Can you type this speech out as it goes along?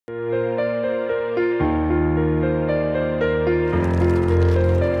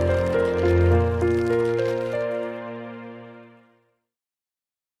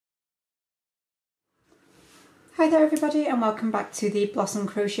there everybody, and welcome back to the Blossom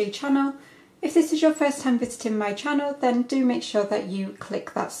Crochet channel. If this is your first time visiting my channel, then do make sure that you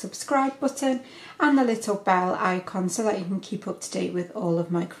click that subscribe button and the little bell icon so that you can keep up to date with all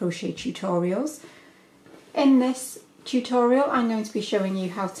of my crochet tutorials. In this tutorial I'm going to be showing you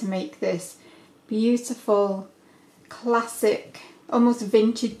how to make this beautiful, classic, almost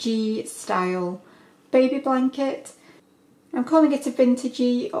vintagey style baby blanket. I'm calling it a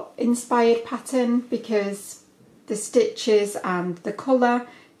vintagey inspired pattern because the stitches and the colour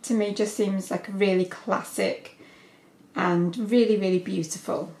to me just seems like really classic and really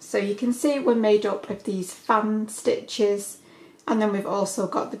beautiful. So you can see we're made up of these fan stitches, and then we've also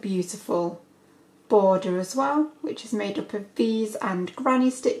got the beautiful border as well, which is made up of these and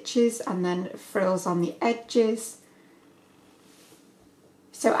granny stitches and then frills on the edges.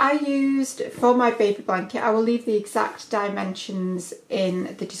 So I used, for my baby blanket, I will leave the exact dimensions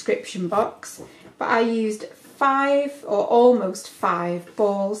in the description box, but I used 5 or almost 5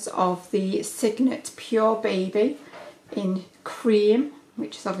 balls of the Cygnet Pure Baby in cream,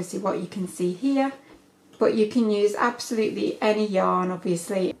 which is obviously what you can see here, but you can use absolutely any yarn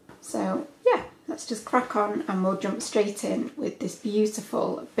obviously. So yeah, let's just crack on and we'll jump straight in with this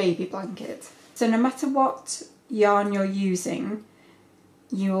beautiful baby blanket. So no matter what yarn you're using,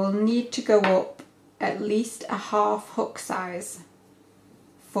 you will need to go up at least a half hook size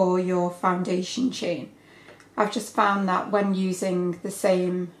for your foundation chain. I've just found that when using the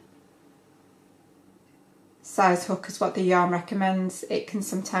same size hook as what the yarn recommends, it can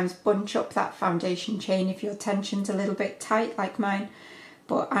sometimes bunch up that foundation chain if your tension's a little bit tight like mine.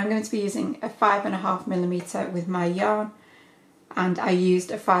 But I'm going to be using a 5.5mm with my yarn, and I used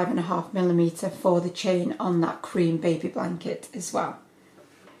a 5.5mm for the chain on that cream baby blanket as well.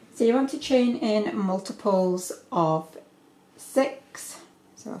 So you want to chain in multiples of 6,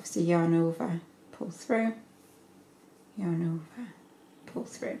 so obviously yarn over, pull through, yarn over, pull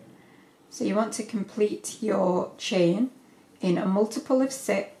through. So you want to complete your chain in a multiple of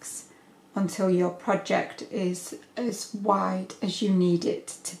 6 until your project is as wide as you need it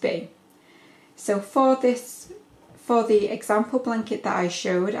to be. So for the example blanket that I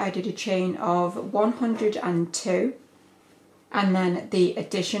showed, I did a chain of 102 and then the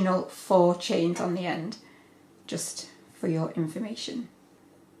additional 4 chains on the end, just for your information.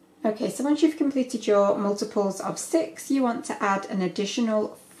 Okay, so once you've completed your multiples of 6, you want to add an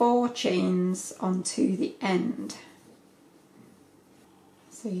additional 4 chains onto the end.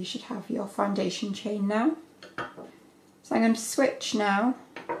 So you should have your foundation chain now. So I'm going to switch now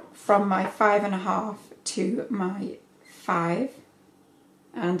from my 5.5 to my 5,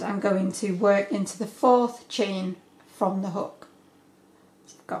 and I'm going to work into the 4th chain from the hook.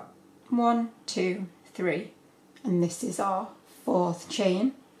 So I've got 1, 2, 3, and this is our 4th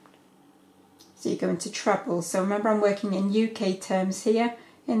chain. So you're going to treble. So remember, I'm working in UK terms here.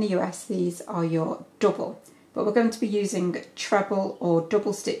 In the US, these are your double. But we're going to be using treble or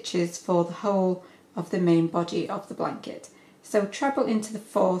double stitches for the whole of the main body of the blanket. So treble into the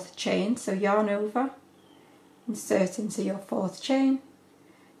 4th chain. So yarn over, insert into your 4th chain,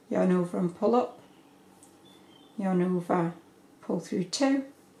 yarn over and pull up, yarn over, pull through 2,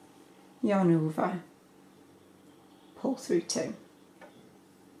 yarn over, pull through 2.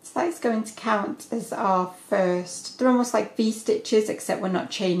 So that is going to count as our first. They're almost like V-stitches, except we're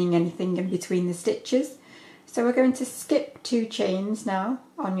not chaining anything in between the stitches. So we're going to skip 2 chains now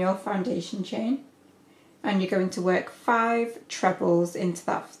on your foundation chain, and you're going to work 5 trebles into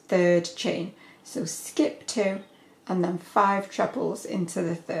that 3rd chain. So skip 2 and then 5 trebles into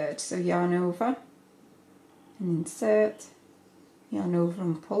the 3rd. So yarn over and insert, yarn over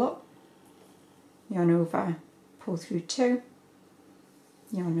and pull up, yarn over, pull through 2,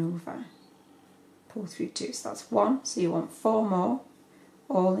 yarn over, pull through 2. So that's 1. So you want 4 more,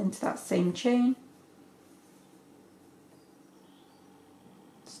 all into that same chain.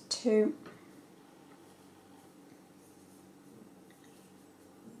 It's 2,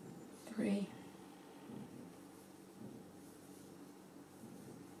 3,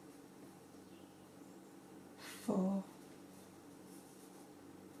 4,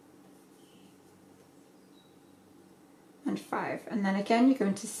 and 5, and then again you're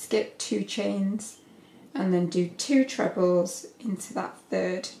going to skip 2 chains and then do 2 trebles into that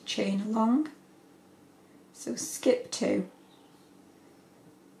 3rd chain along. So skip 2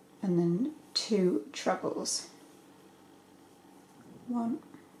 and then 2 trebles, 1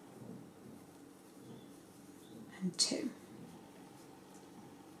 and 2.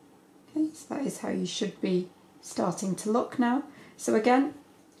 Okay, so that is how you should be starting to look now. So again,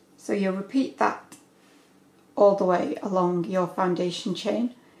 so you'll repeat that all the way along your foundation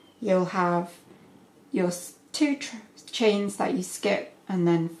chain. You'll have your 2 chains that you skip, and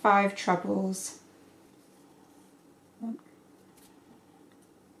then 5 trebles. 1,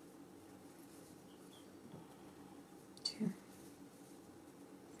 2,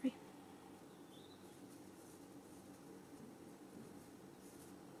 3.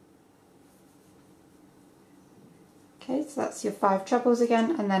 Okay, so that's your 5 trebles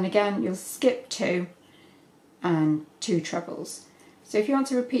again, and then again you'll skip 2 and 2 trebles. So if you want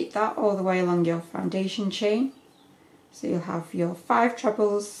to repeat that all the way along your foundation chain, so you'll have your 5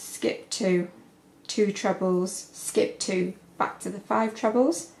 trebles, skip 2, 2 trebles, skip 2, back to the 5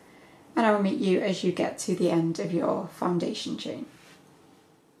 trebles, and I will meet you as you get to the end of your foundation chain.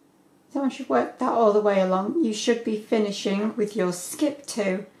 So once you've worked that all the way along, you should be finishing with your skip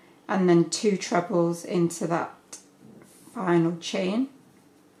 2 and then 2 trebles into that final chain.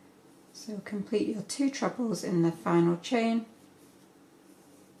 So complete your 2 trebles in the final chain,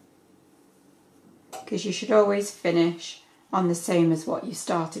 because you should always finish on the same as what you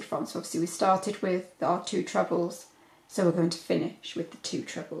started from. So obviously we started with our 2 trebles, so we're going to finish with the 2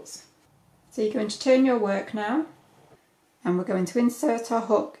 trebles. So you're going to turn your work now, and we're going to insert our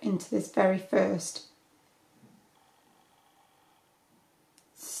hook into this very first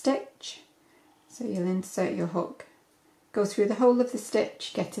stitch. So you'll insert your hook, go through the whole of the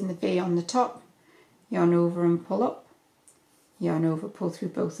stitch, getting the V on the top, yarn over and pull up, yarn over, pull through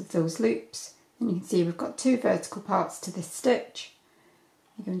both of those loops, and you can see we've got 2 vertical parts to this stitch.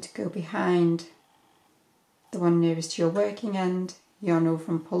 You're going to go behind the one nearest to your working end, yarn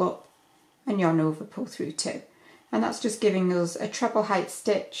over and pull up, and yarn over, pull through 2. And that's just giving us a treble height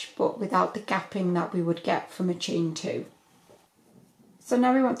stitch, but without the gapping that we would get from a chain 2. So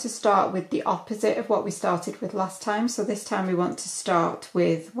now we want to start with the opposite of what we started with last time. So this time we want to start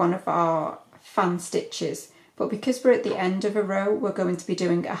with one of our fan stitches, but because we're at the end of a row, we're going to be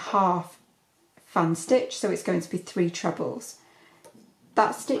doing a half fan stitch, so it's going to be 3 trebles.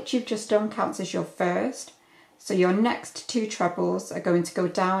 That stitch you've just done counts as your first, so your next 2 trebles are going to go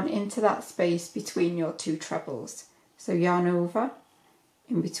down into that space between your 2 trebles. So yarn over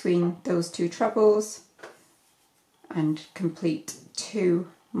in between those 2 trebles and complete 2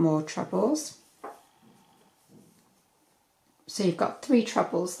 more trebles. So you've got 3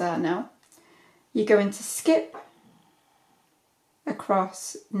 trebles there now. You're going to skip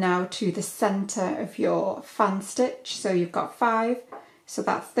across now to the centre of your fan stitch. So you've got 5, so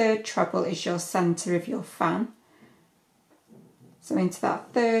that 3rd treble is your centre of your fan. So into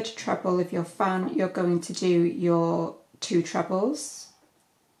that 3rd treble of your fan, you're going to do your 2 trebles.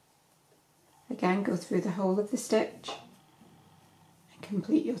 Again, go through the whole of the stitch and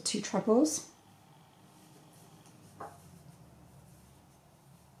complete your 2 trebles.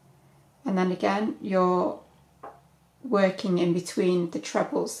 And then again, you're working in between the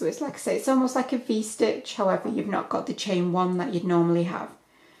trebles, so it's like I say, it's almost like a V-stitch, however you've not got the chain 1 that you'd normally have.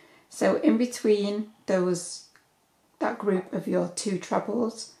 So in between that group of your 2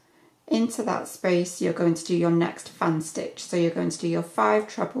 trebles, into that space you're going to do your next fan stitch. So you're going to do your 5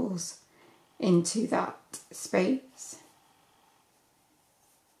 trebles into that space.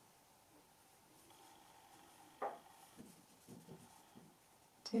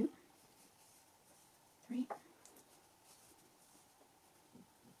 Two, 3,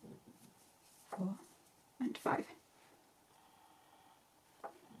 4 and 5.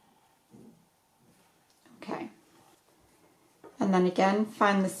 Okay, and then again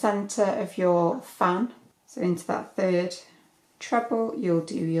find the centre of your fan, so into that 3rd treble you'll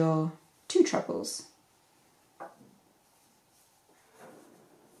do your 2 trebles.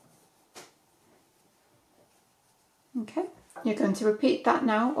 Okay, you're going to repeat that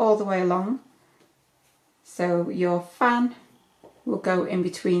now all the way along. So your fan will go in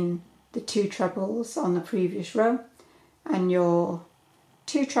between the 2 trebles on the previous row, and your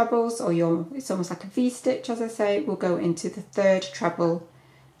 2 trebles, or it's almost like a V-stitch as I say, will go into the 3rd treble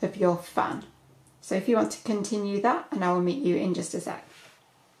of your fan. So if you want to continue that, and I will meet you in just a sec.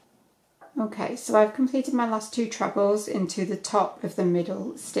 Okay, so I've completed my last 2 trebles into the top of the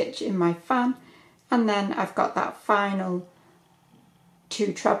middle stitch in my fan, and then I've got that final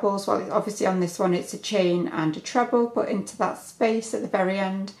 2 trebles. Well, obviously on this one it's a chain and a treble, but into that space at the very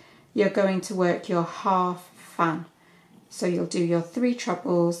end you're going to work your half fan. So you'll do your 3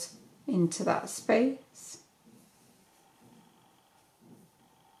 trebles into that space.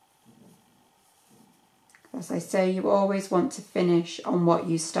 As I say, you always want to finish on what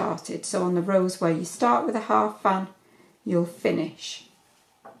you started. So on the rows where you start with a half fan, you'll finish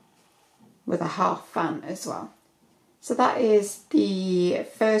with a half fan as well. So that is the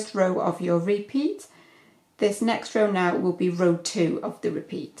first row of your repeat. This next row now will be row 2 of the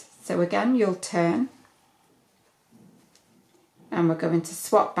repeat. So again, you'll turn and we're going to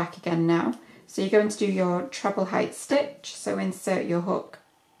swap back again now. So you're going to do your treble height stitch, so insert your hook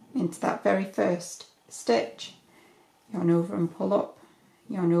into that very first stitch, yarn over and pull up,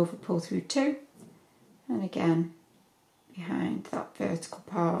 yarn over, pull through 2, and again behind that vertical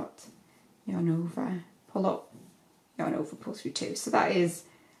part, yarn over, pull up, yarn over, pull through 2. So that is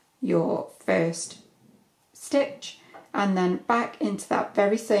your first stitch, and then back into that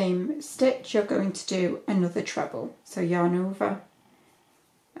very same stitch you're going to do another treble. So yarn over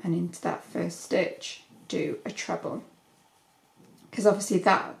and into that first stitch do a treble, because obviously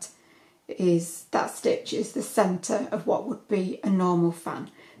that stitch is the center of what would be a normal fan.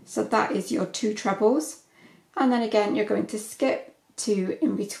 So that is your 2 trebles, and then again you're going to skip to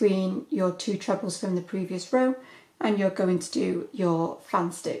in between your 2 trebles from the previous row, and you're going to do your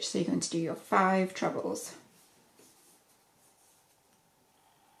fan stitch. So you're going to do your 5 trebles.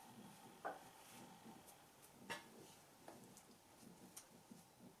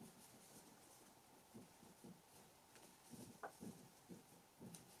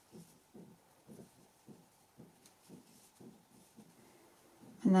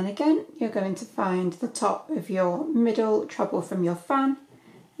 And then again, you're going to find the top of your middle treble from your fan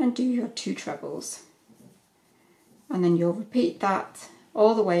and do your 2 trebles. And then you'll repeat that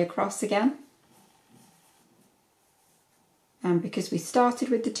all the way across again. And because we started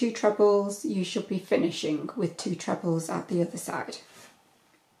with the 2 trebles, you should be finishing with 2 trebles at the other side.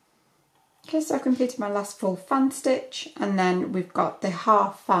 Okay, so I've completed my last full fan stitch, and then we've got the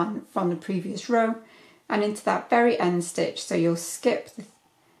half fan from the previous row and into that very end stitch. So you'll skip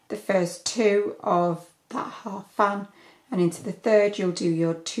the first 2 of that half fan, and into the third you'll do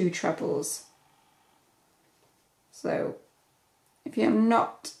your 2 trebles. So if you're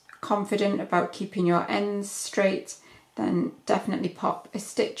not confident about keeping your ends straight, then definitely pop a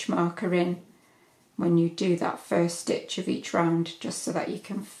stitch marker in when you do that first stitch of each round, just so that you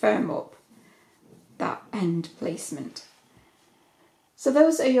can firm up that end placement. So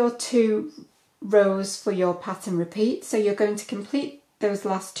those are your 2 rows for your pattern repeat. So you're going to complete those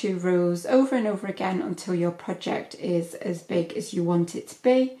last 2 rows over and over again until your project is as big as you want it to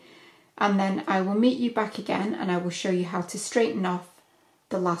be, and then I will meet you back again and I will show you how to straighten off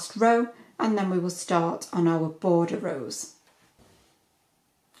the last row, and then we will start on our border rows.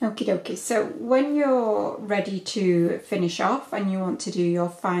 Okie dokie, so when you're ready to finish off and you want to do your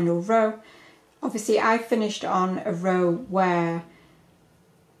final row, obviously I finished on a row where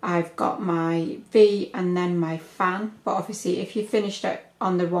I've got my V and then my fan, but obviously if you finished it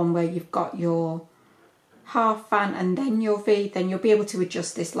on the one where you've got your half fan and then your V, then you'll be able to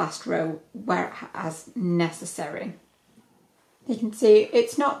adjust this last row where as necessary. You can see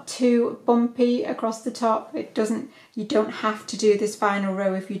it's not too bumpy across the top. You don't have to do this final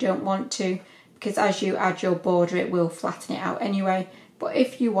row if you don't want to, because as you add your border it will flatten it out anyway, but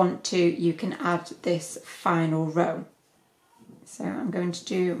if you want to you can add this final row. So I'm going to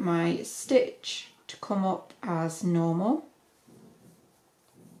do my stitch to come up as normal,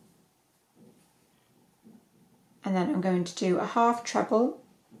 and then I'm going to do a half treble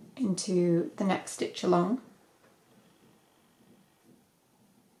into the next stitch along.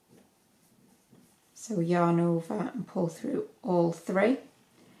 So yarn over and pull through all 3,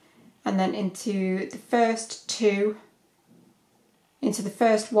 and then into the first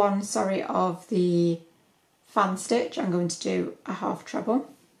one of the fan stitch I'm going to do a half treble.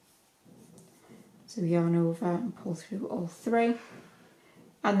 So yarn over and pull through all 3,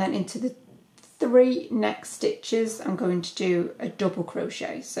 and then into the 3 next stitches I'm going to do a double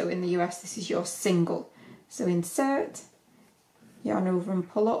crochet. So in the US this is your single. So insert, yarn over and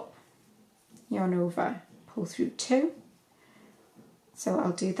pull up, yarn over, pull through 2. So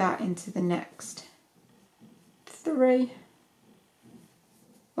I'll do that into the next 3,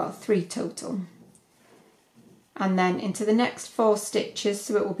 well 3 total. And then into the next 4 stitches,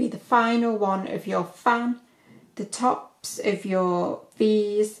 so it will be the final one of your fan, the tops of your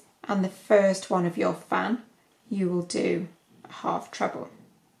V's and the first one of your fan, you will do a half treble.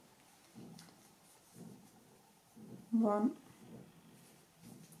 1,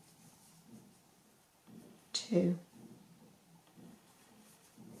 2,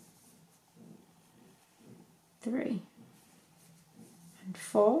 3 and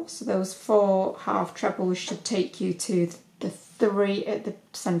 4. So those 4 half trebles should take you to the 3 at the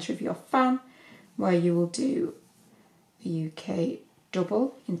centre of your fan, where you will do a UK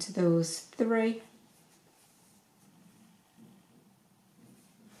double into those 3.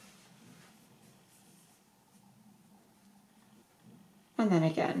 And then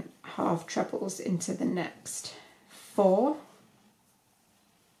again half trebles into the next 4.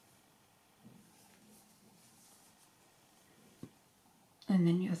 and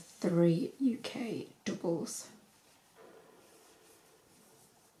then your 3 UK doubles.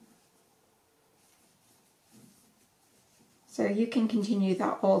 So you can continue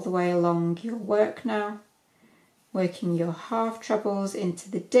that all the way along your work now, working your half trebles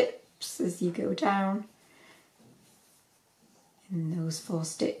into the dips as you go down in those 4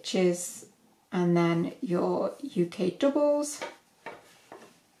 stitches, and then your UK doubles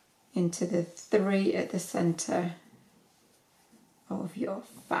into the 3 at the centre of your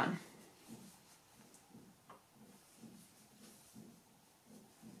fan.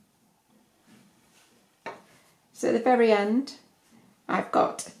 So at the very end, I've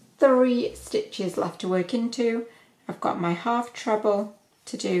got 3 stitches left to work into. I've got my half treble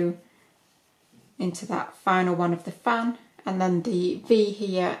to do into that final one of the fan, and then the V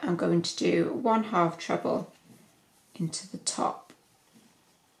here, I'm going to do 1 half treble into the top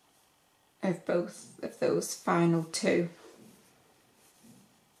of both of those final 2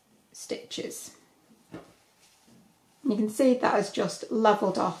 stitches. You can see that has just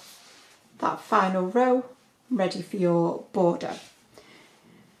levelled off that final row, ready for your border.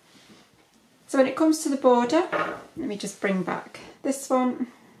 So when it comes to the border, let me just bring back this one.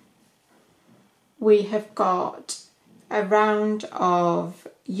 We have got a round of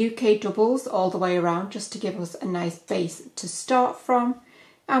UK doubles all the way around, just to give us a nice base to start from.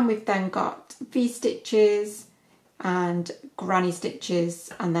 And we've then got V stitches and granny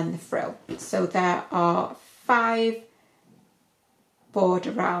stitches and then the frill. So there are 5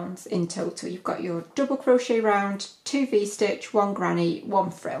 border rounds in total. You've got your double crochet round, 2 V-stitch, 1 granny,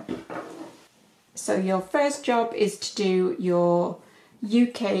 1 frill. So your first job is to do your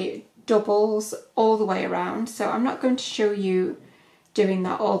UK doubles all the way around. So I'm not going to show you doing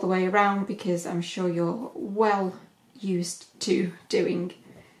that all the way around because I'm sure you're well used to doing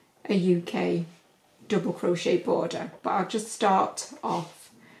a UK double crochet border, but I'll just start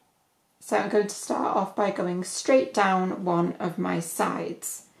off. So I'm going to start off by going straight down one of my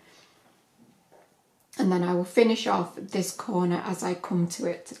sides, and then I will finish off this corner as I come to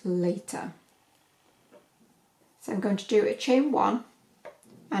it later. So I'm going to do a chain 1,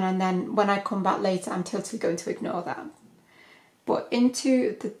 and then when I come back later I'm totally going to ignore that. But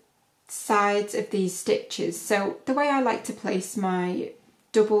into the sides of these stitches, so the way I like to place my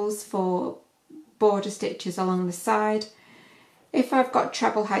doubles for border stitches along the side, if I've got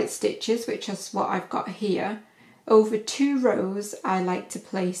treble height stitches, which is what I've got here, over 2 rows I like to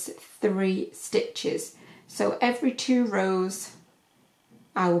place 3 stitches. So every 2 rows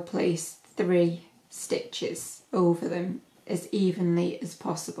I will place 3 stitches over them as evenly as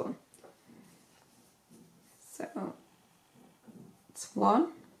possible. So it's 1,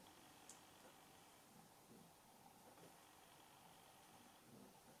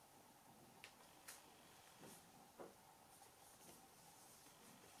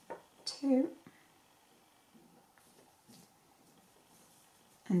 2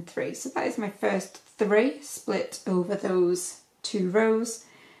 and 3. So that is my first 3 split over those 2 rows,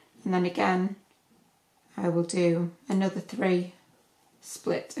 and then again I will do another 3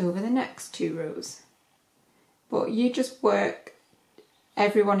 split over the next 2 rows. But you just work,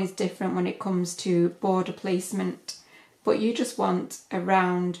 everyone is different when it comes to border placement, but you just want a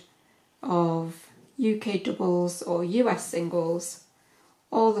round of UK doubles or US singles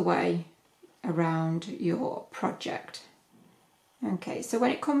all the way around your project. Okay, so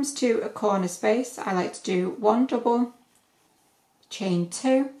when it comes to a corner space, I like to do 1 double, chain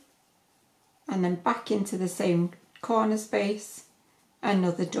 2, and then back into the same corner space,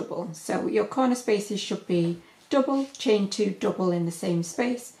 another double. So your corner spaces should be double, chain 2, double in the same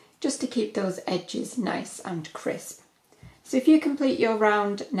space, just to keep those edges nice and crisp. So if you complete your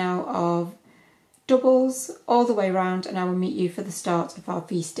round now of doubles all the way around, and I will meet you for the start of our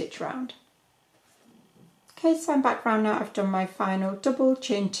V-stitch round. Okay, so I'm back round now. I've done my final double,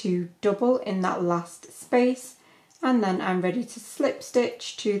 chain 2, double in that last space, and then I'm ready to slip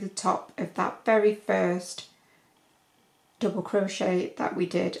stitch to the top of that very first double crochet that we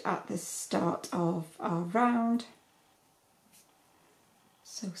did at the start of our round.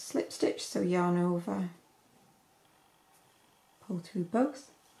 So slip stitch, so yarn over, pull through both.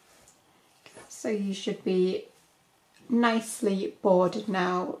 So you should be nicely bordered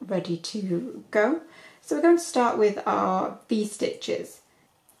now, ready to go. So we're going to start with our V-stitches.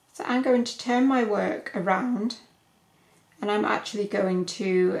 So I'm going to turn my work around, and I'm actually going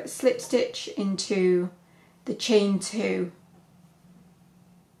to slip stitch into the chain 2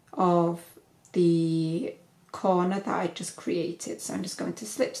 of the corner that I just created. So I'm just going to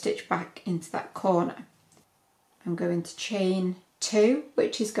slip stitch back into that corner. I'm going to chain 2,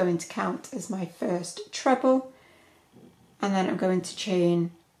 which is going to count as my first treble, and then I'm going to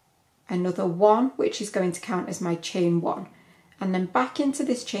chain another 1, which is going to count as my chain 1, and then back into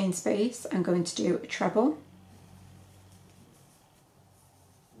this chain space I'm going to do a treble.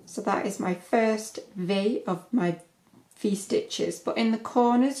 So that is my first V of my V stitches, but in the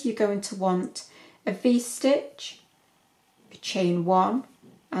corners you're going to want a V stitch, a chain 1,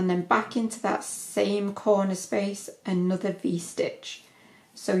 and then back into that same corner space another V stitch.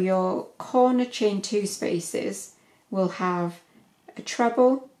 So your corner chain 2 spaces will have a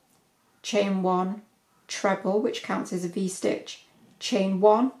treble, chain 1, treble, which counts as a V stitch, chain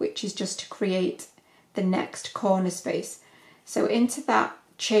 1, which is just to create the next corner space. So into that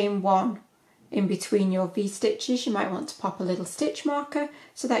chain 1 in between your V stitches, you might want to pop a little stitch marker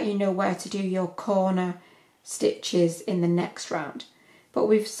so that you know where to do your corner stitches in the next round.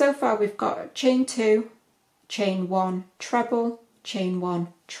 But so far we've got chain 2, chain 1, treble, chain 1,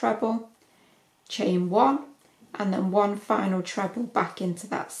 treble, chain 1, and then 1 final treble back into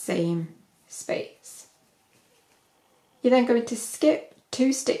that same space. You're then going to skip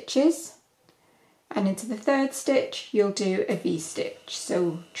 2 stitches, and into the 3rd stitch you'll do a V stitch.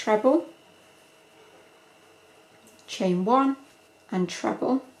 So treble, chain 1 and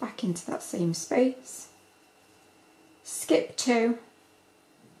treble back into that same space, skip 2,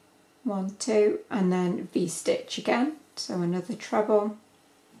 1, 2, and then V stitch again. So another treble,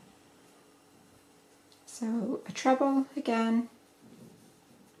 so a treble again,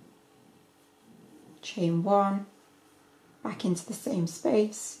 chain 1, back into the same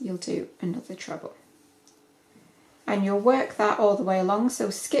space, you'll do another treble. And you'll work that all the way along, so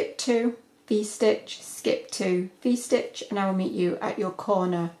skip 2, V stitch, skip 2, V stitch, and I will meet you at your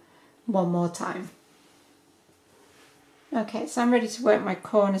corner one more time. Okay, so I'm ready to work my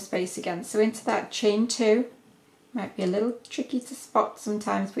corner space again. So into that chain 2, might be a little tricky to spot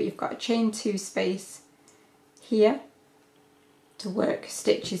sometimes, but you've got a chain 2 space here to work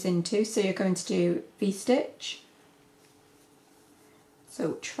stitches into. So you're going to do V stitch,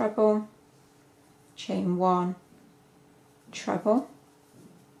 so treble, chain 1, treble.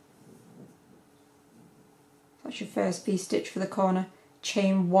 That's your first V stitch for the corner,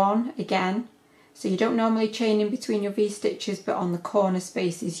 chain 1 again. So you don't normally chain in between your V stitches, but on the corner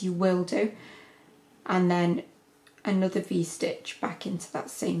spaces you will do. And then another V stitch back into that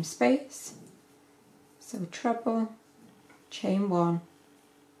same space. So treble, chain 1,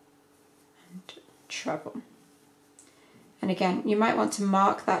 and treble. And again, you might want to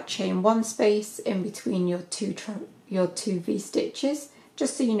mark that chain 1 space in between your two V stitches,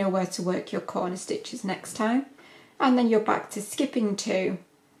 just so you know where to work your corner stitches next time. And then you're back to skipping 2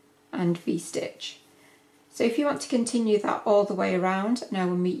 and V stitch. So if you want to continue that all the way around, and I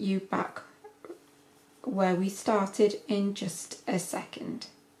will meet you back where we started in just a second.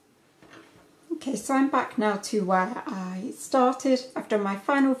 Okay, so I'm back now to where I started. I've done my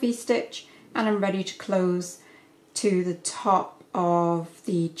final V stitch and I'm ready to close to the top of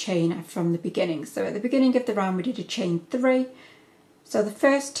the chain from the beginning. So at the beginning of the round we did a chain 3. So the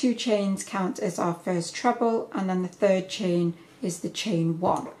first 2 chains count as our first treble, and then the 3rd chain is the chain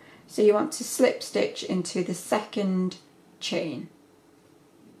 1. So you want to slip stitch into the 2nd chain.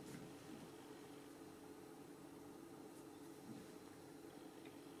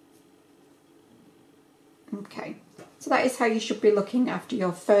 Okay, so that is how you should be looking after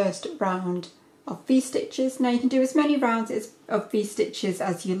your first round of V stitches. Now you can do as many rounds of V stitches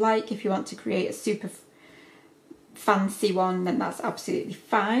as you like. If you want to create a super fancy one, then that's absolutely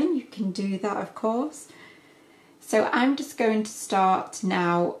fine. You can do that, of course. So I'm just going to start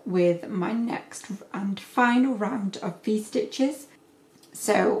now with my next and final round of V stitches.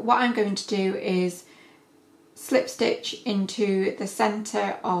 So what I'm going to do is slip stitch into the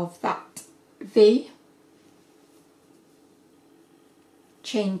centre of that V,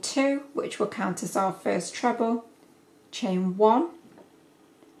 chain 2, which will count as our first treble, chain 1,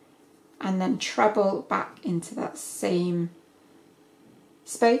 and then treble back into that same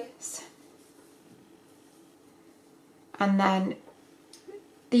space. And then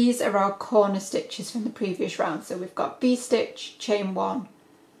these are our corner stitches from the previous round. So we've got V stitch, chain 1,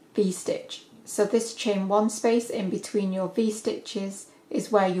 V stitch. So this chain 1 space in between your V stitches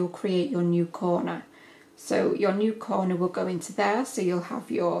is where you'll create your new corner. So your new corner will go into there, so you'll have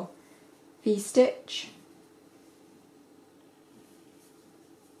your V stitch,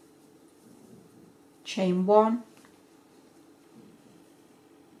 chain 1,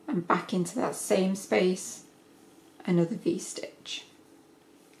 and back into that same space another V stitch.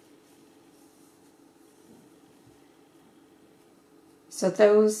 So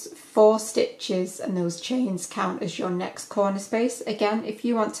those 4 stitches and those chains count as your next corner space. Again, if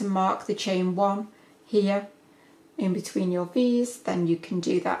you want to mark the chain 1 here in between your V's, then you can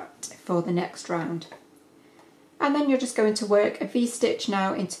do that for the next round. And then you're just going to work a V-stitch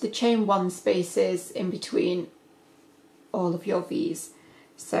now into the chain 1 spaces in between all of your V's.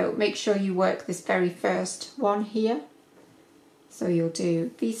 So make sure you work this very first one here. So you'll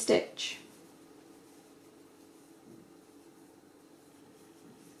do V-stitch,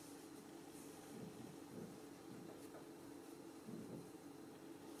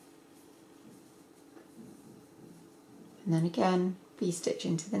 and then again V-stitch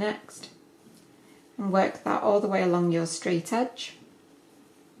into the next, and work that all the way along your straight edge.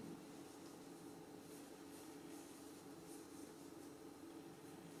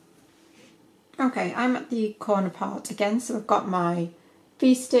 Okay, I'm at the corner part again, so I've got my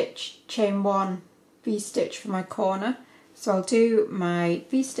V-stitch, chain 1, V-stitch for my corner. So I'll do my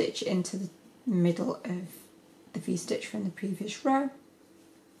V-stitch into the middle of the V-stitch from the previous row.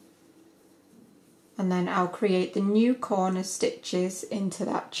 And then I'll create the new corner stitches into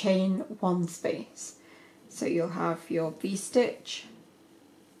that chain 1 space. So you'll have your V-stitch,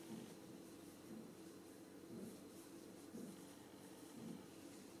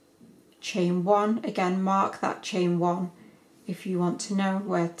 chain 1, again mark that chain 1 if you want to know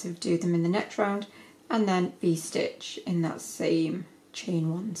where to do them in the next round, and then V-stitch in that same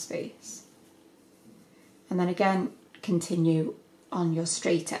chain 1 space. And then again continue on your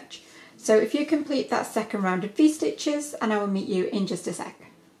straight edge. So if you complete that second round of V-stitches, and I will meet you in just a sec.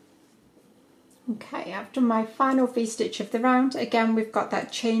 Okay, I've done my final V-stitch of the round. Again, we've got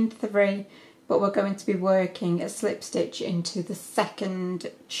that chain 3, but we're going to be working a slip stitch into the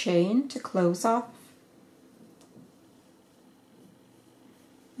second chain to close off.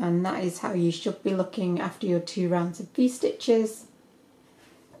 And that is how you should be looking after your 2 rounds of V-stitches.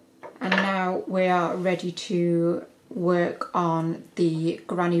 And now we are ready to work on the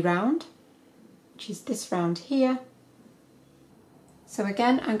granny round, which is this round here. So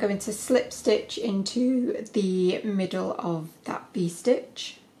again, I'm going to slip stitch into the middle of that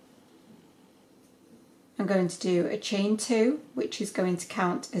V-stitch. I'm going to do a chain 2, which is going to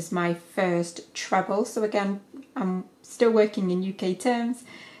count as my first treble. So again, I'm still working in UK terms.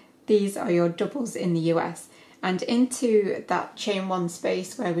 These are your doubles in the US. And into that chain 1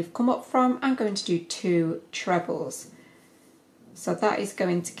 space where we've come up from, I'm going to do 2 trebles. So that is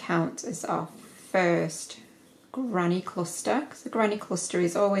going to count as our first granny cluster, because the granny cluster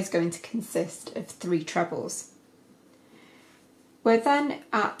is always going to consist of 3 trebles. We're then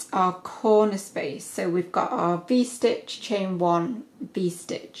at our corner space, so we've got our V-stitch, chain 1,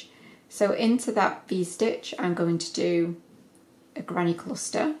 V-stitch. So into that V-stitch I'm going to do a granny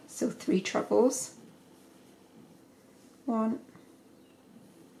cluster, so 3 trebles. 1,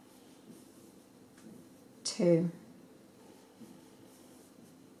 2,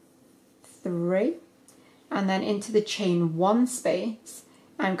 3, and then into the chain 1 space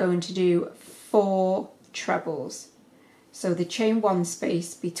I'm going to do 4 trebles. So the chain 1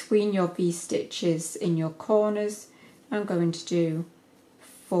 space between your V-stitches in your corners, I'm going to do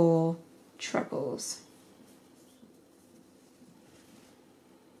 4 trebles.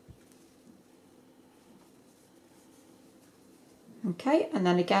 Okay, and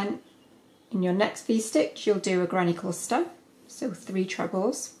then again in your next V-stitch you'll do a granny cluster, so 3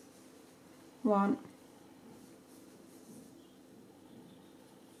 trebles. 1,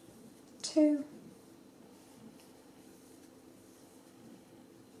 2,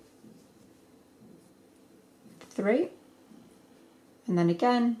 3, and then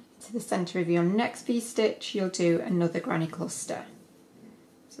again to the centre of your next V-stitch you'll do another granny cluster,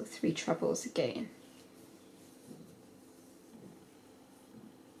 so 3 trebles again.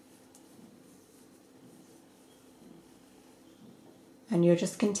 And you'll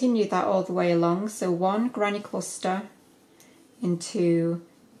just continue that all the way along, so 1 granny cluster into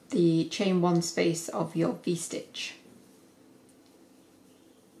the chain 1 space of your V-stitch.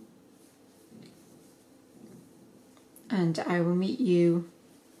 And I will meet you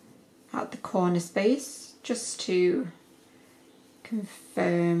at the corner space just to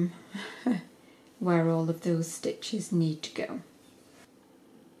confirm where all of those stitches need to go.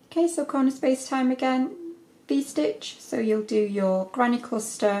 Okay, so corner space time again. V-stitch, so you'll do your granny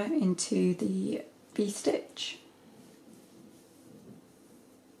cluster into the V-stitch,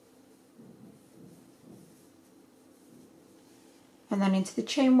 and then into the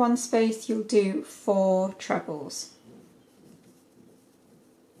chain 1 space you'll do 4 trebles.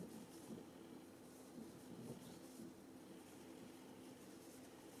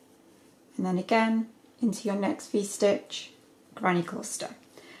 And then again into your next V-stitch, granny cluster.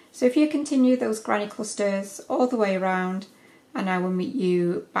 So if you continue those granny clusters all the way around, and I will meet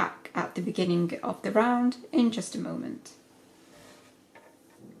you back at the beginning of the round in just a moment.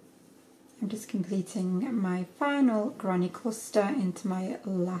 I'm just completing my final granny cluster into my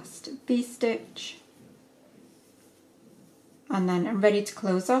last V-stitch, and then I'm ready to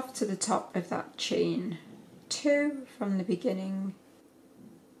close off to the top of that chain 2 from the beginning.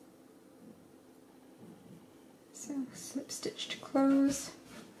 So slip stitch to close,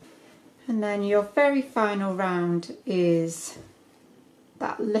 and then your very final round is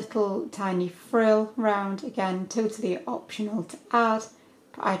that little tiny frill round, again totally optional to add,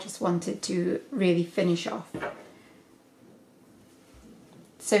 but I just wanted to really finish off.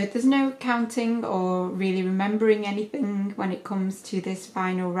 So there's no counting or really remembering anything when it comes to this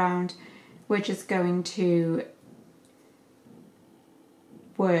final round. We're just going to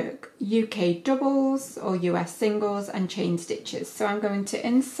work UK doubles or US singles and chain stitches. So I'm going to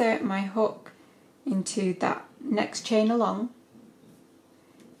insert my hook into that next chain along,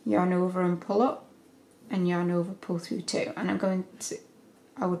 yarn over and pull up, and yarn over, pull through 2, and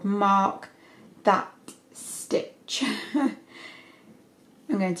I would mark that stitch.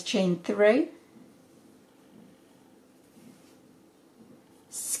 I'm going to chain 3,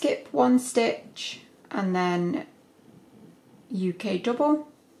 skip 1 stitch, and then UK double,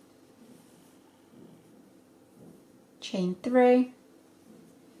 chain 3,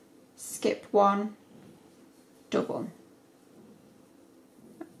 skip 1, double.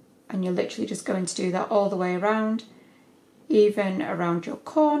 And you're literally just going to do that all the way around, even around your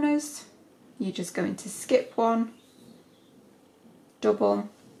corners. You're just going to skip 1, double,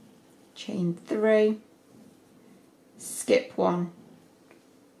 chain 3, skip 1,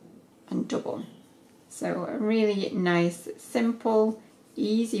 and double. So a really nice, simple,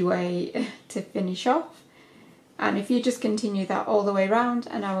 easy way to finish off. And if you just continue that all the way around,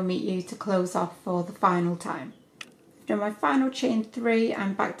 and I will meet you to close off for the final time. I've done my final chain 3,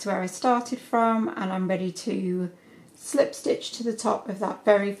 I'm back to where I started from, and I'm ready to slip stitch to the top of that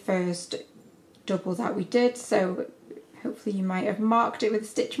very first double that we did. So hopefully you might have marked it with a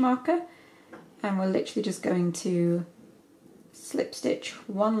stitch marker, and we're literally just going to slip stitch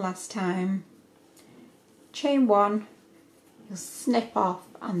one last time, chain 1, you'll snip off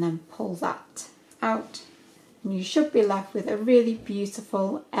and then pull that out, and you should be left with a really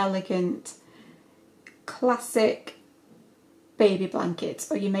beautiful, elegant, classic baby blanket.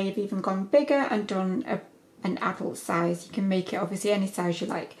 Or you may have even gone bigger and done an adult size. You can make it obviously any size you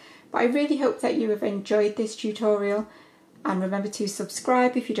like. But I really hope that you have enjoyed this tutorial, and remember to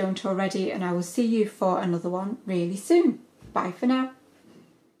subscribe if you don't already, and I will see you for another one really soon. Bye for now.